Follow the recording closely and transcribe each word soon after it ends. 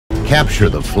Capture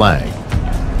the flag.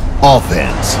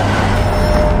 Offense.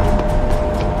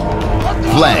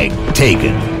 Flag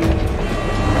taken.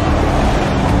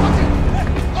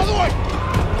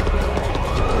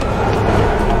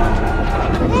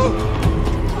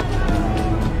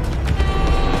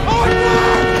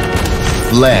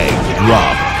 Flag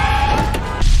dropped.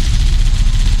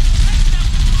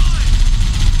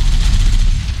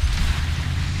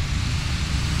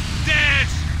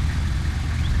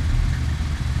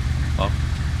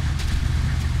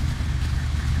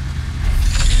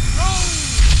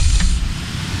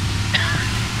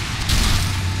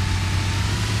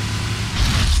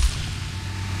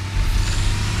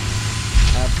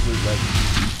 Absolute legend.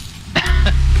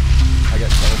 I got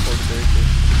teleported there too.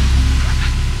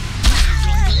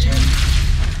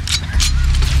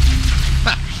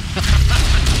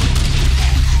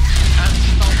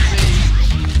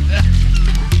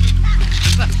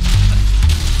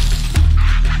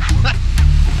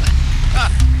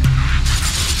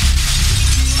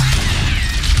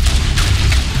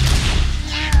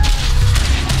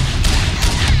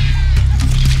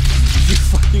 You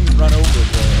fucking run over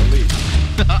the elite.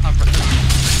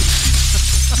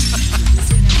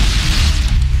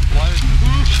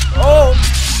 Oh!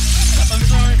 I'm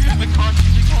sorry, my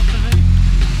cartridge got to me.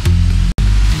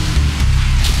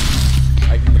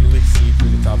 I can literally see through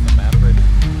the top of the map right now.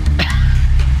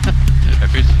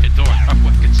 If it's a door, I'm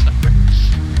wicked sorry.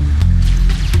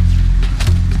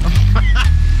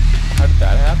 How did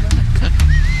that happen?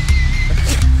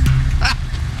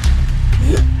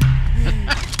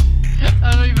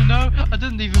 I don't even know. I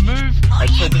didn't even move. I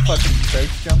tried to fucking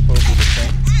crouch jump over the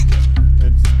thing. And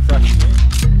it just crushed me.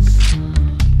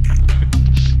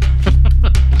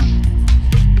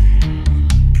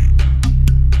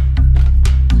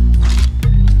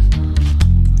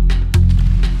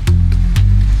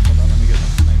 Hold on, let me get my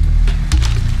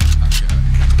sniper.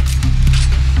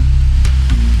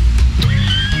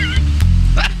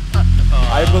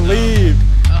 I believe!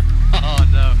 Oh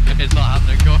no, it's not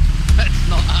happening, go. It's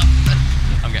not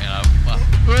happening. I'm getting out. Wow.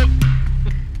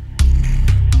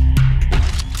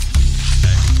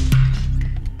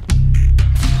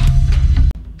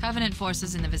 Covenant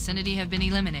forces in the vicinity have been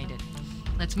eliminated.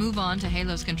 Let's move on to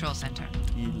Halo's control center.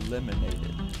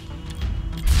 Eliminated.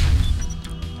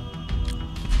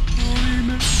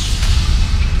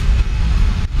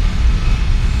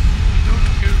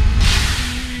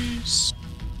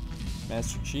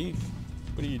 Master Chief,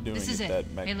 what are you doing This is at it.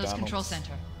 that McDonald's? Halo's control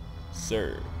center.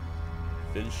 Sir,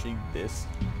 finishing this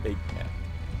Big Mac.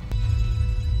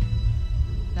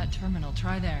 That terminal,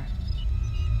 try there.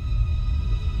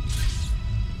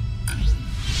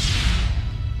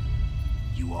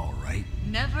 You alright?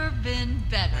 Never been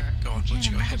better. God, I once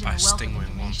you can't got hit by a imagine the wealth of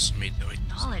stingray once, information. immediately.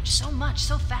 Knowledge, so much,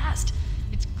 so fast.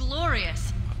 It's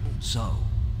glorious. So,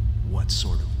 what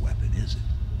sort of weapon is it?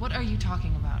 What are you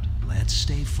talking about? Let's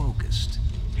stay focused.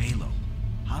 Halo,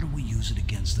 how do we use it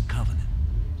against the Covenant?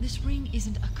 This ring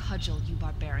isn't a cudgel, you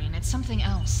barbarian. It's something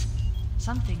else.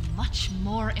 Something much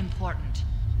more important.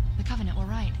 The Covenant were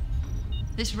right.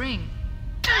 This ring,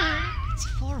 it's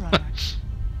Forerunner.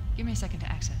 Give me a second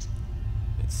to access.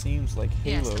 It seems like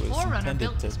Yes, Halo the is Forerunner intended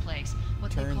built to this place,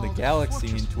 what they turn the called galaxy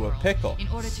Fortress into a World, pickle. in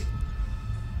order to...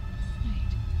 Wait.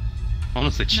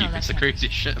 Honestly, Chief, that's it's the not-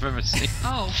 craziest shit I've ever seen.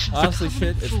 Oh, Honestly, the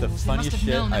Covenant shit, it's the fools. They funniest must have shit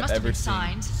known. There I've must have ever been seen.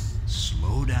 signs.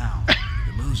 Slow down.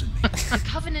 You're losing me. The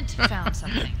Covenant found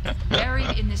something.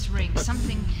 Buried in this ring.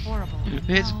 Something horrible. And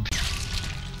It's now-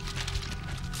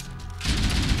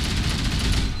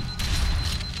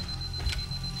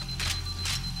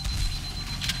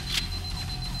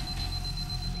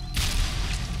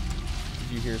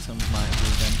 Did you hear some of my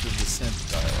Revenge of the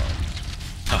Synth dialogue?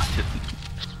 Oh, I didn't.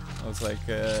 I was like,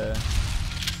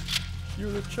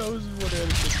 you're the chosen one,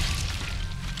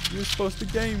 Anakin. You're supposed to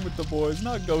game with the boys,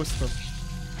 not ghost them.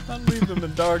 Not leave them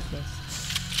in darkness.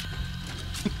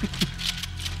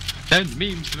 Send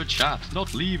memes to the chat,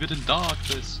 not leave it in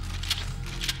darkness.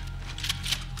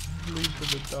 Leave them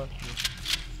in darkness.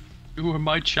 You are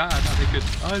my chat, Anakin.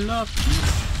 I love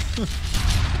you.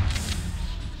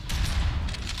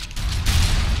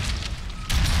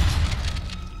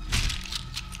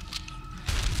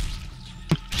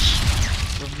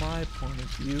 From my point of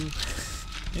view,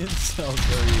 incels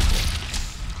are evil.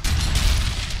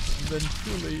 And then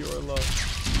truly you are loved.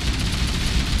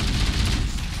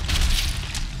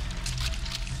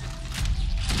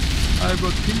 I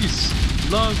brought peace,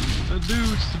 love, and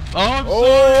news. Oh, I'm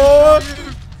Oh!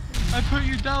 sorry. I put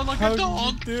you down like How a did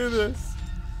dog. you do this?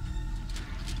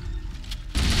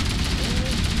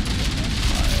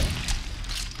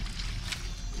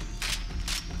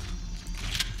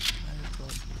 I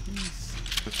brought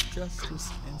peace. justice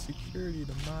and security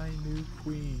to my new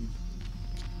queen.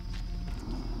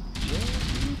 Your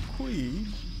new queen?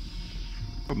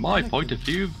 From my point of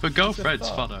view, the girlfriend's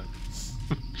funner.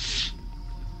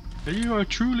 You are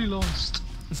truly lost.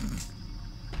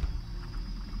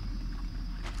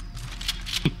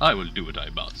 I will do what I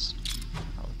must.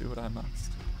 I'll do what I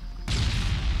must.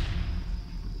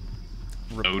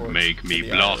 Don't Report make me to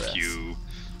the block IRS. you.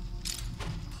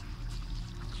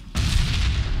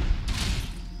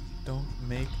 Don't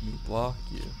make me block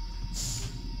you.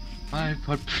 I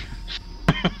want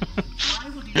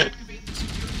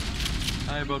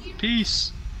I want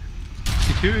peace,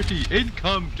 security,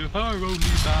 income to her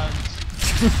OnlyFans.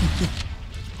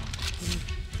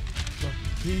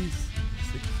 Peace,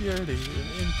 security,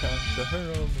 and income to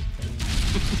her only thing.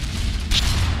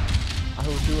 I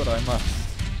will do what I must.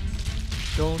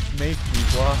 Don't make me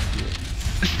block you.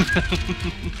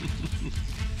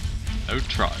 Don't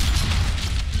try.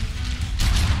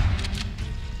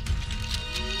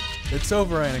 It's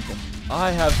over, Anakin.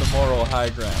 I have the moral high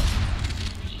ground.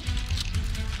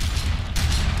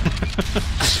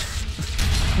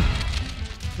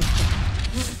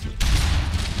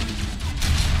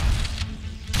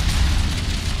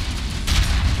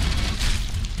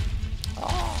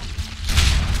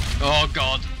 Oh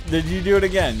God. Did you do it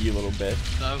again, you little bitch?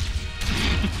 No.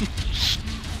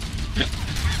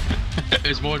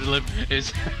 It's more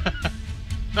it's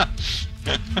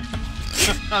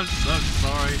I'm so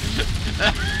sorry.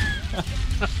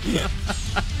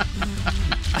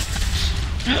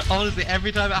 Honestly,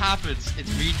 every time it happens, it's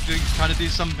me trying to do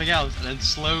something else, and in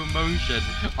slow motion,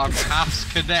 our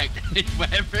paths connect.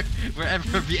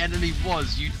 wherever the enemy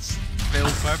was, you fail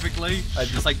perfectly. I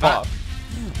just like pop.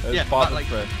 that. Yeah, pop like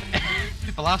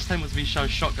the last time was me showing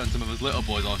shotgun some of his little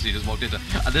boys. Obviously, just walked into,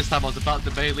 and this time I was about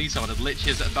to melee someone, and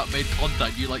literally as I about made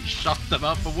contact, you like shoved them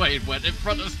up away and went in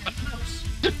front of them.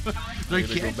 Like,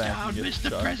 go get back down, and get Mr.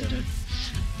 shotgun. President.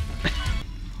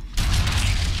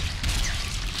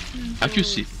 Can't you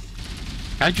see?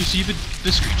 Can't you see the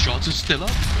screenshots are still up?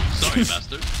 Sorry,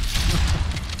 master.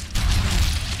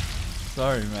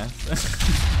 Sorry, master.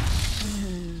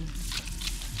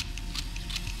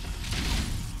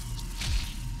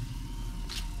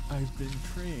 I've been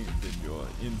trained in your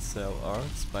incel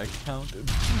arts by Count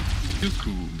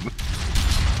Dooku.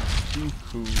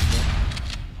 Dooku.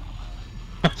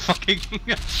 Fucking.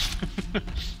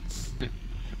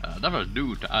 Never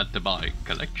knew to add to my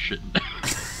collection.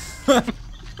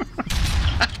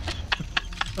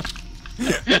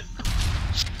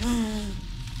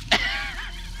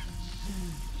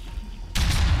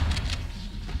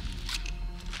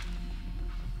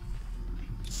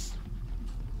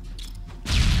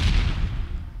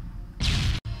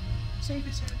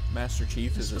 Master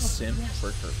Chief is a simp for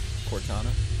Cortana.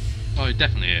 Oh, it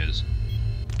definitely is.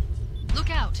 Look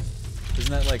out!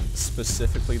 Isn't that like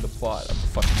specifically the plot of the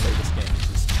fucking latest game?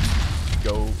 Just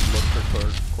go look for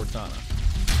Cortana.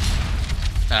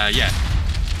 Yeah.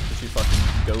 But she fucking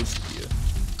ghosted you.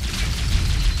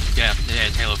 Yeah,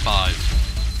 it's Halo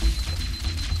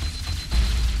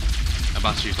 5. And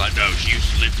Master Chief's like, no, she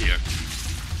used to live here.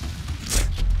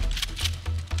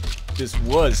 This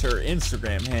was her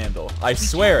Instagram handle. I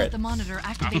swear Let it. the monitor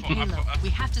activate Halo. We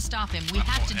have to stop him. We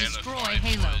have to destroy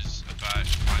Halo.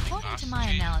 According to my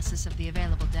analysis of the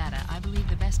available data, I believe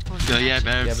the best course of Yeah, action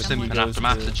they're but is he simping somewhere goes after to-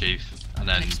 Master Chief. And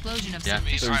an then, explosion of yeah.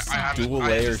 sufficient There's size dual to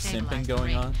layer stabilize simping the going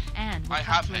ring, on. and will I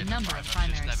come have to a hit number it, of I've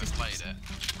primary just never systems. played it.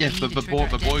 Yes, We but need the to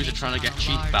trigger a boys are trying to get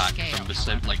detonation on Chief a back large from the scale,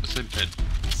 simp, like the simping.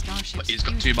 Starship's But he's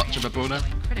got fusion too much of a reactor is boner.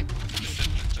 going critical to the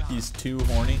job. He's too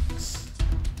horny.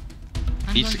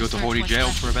 I'm Needs going to go to search horny what's jail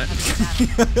left for a bit. of the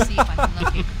battle, see if I can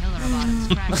locate the pillar of Autumn's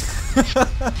fragment.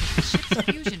 The ship's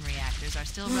fusion reactors are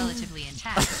still relatively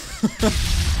intact. Use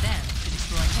them to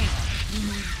destroy Halo.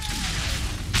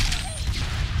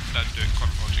 Don't do it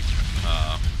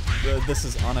chronologically. This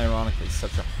is unironically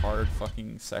such a hard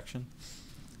fucking section.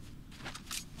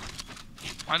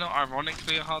 Why not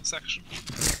ironically a hard section?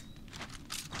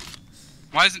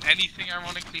 Why isn't anything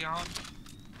ironically hard?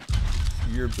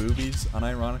 Your boobies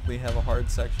unironically have a hard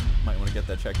section. Might want to get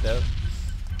that checked out.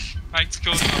 Thanks,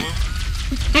 God, I will.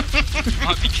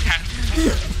 Might be cat.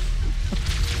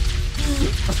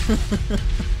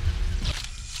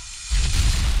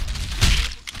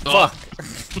 Fuck.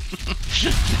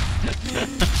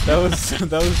 that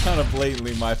was kind of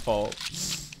blatantly my fault.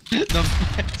 No,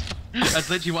 that's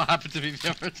literally what happened to me the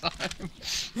other time.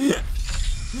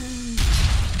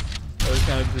 That was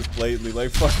kind of just blatantly like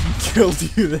fucking killed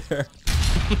you there.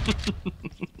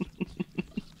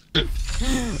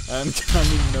 I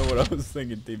don't even know what I was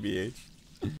thinking, TBH.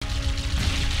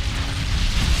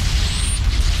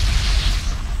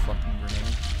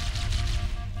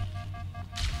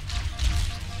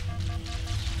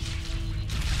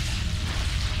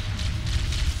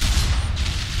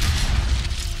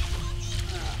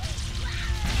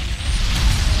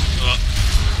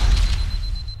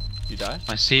 die?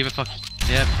 I see the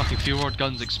fucking fuel rod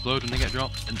guns explode when they get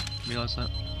dropped. Didn't realize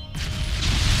that.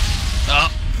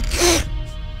 Oh!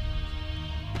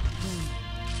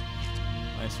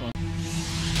 Nice one.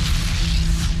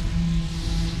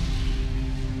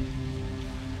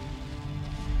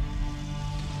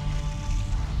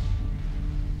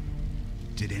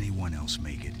 Did anyone else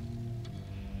make it?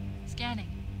 Scanning.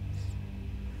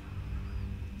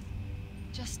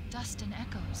 Just dust and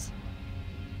echoes.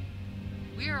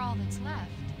 We're all that's left.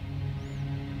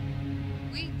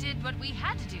 We did what we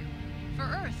had to do for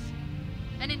Earth.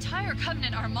 An entire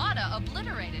Covenant armada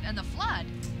obliterated, and the Flood.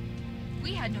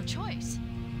 We had no choice.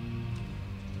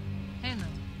 Halo,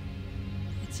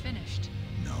 it's finished.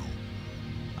 No.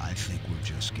 I think we're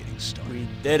just getting started. We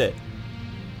did it.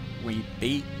 We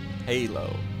beat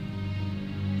Halo.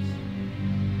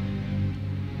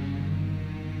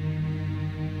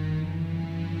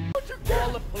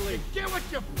 Call the police. Get what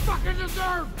you fucking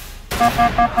deserve!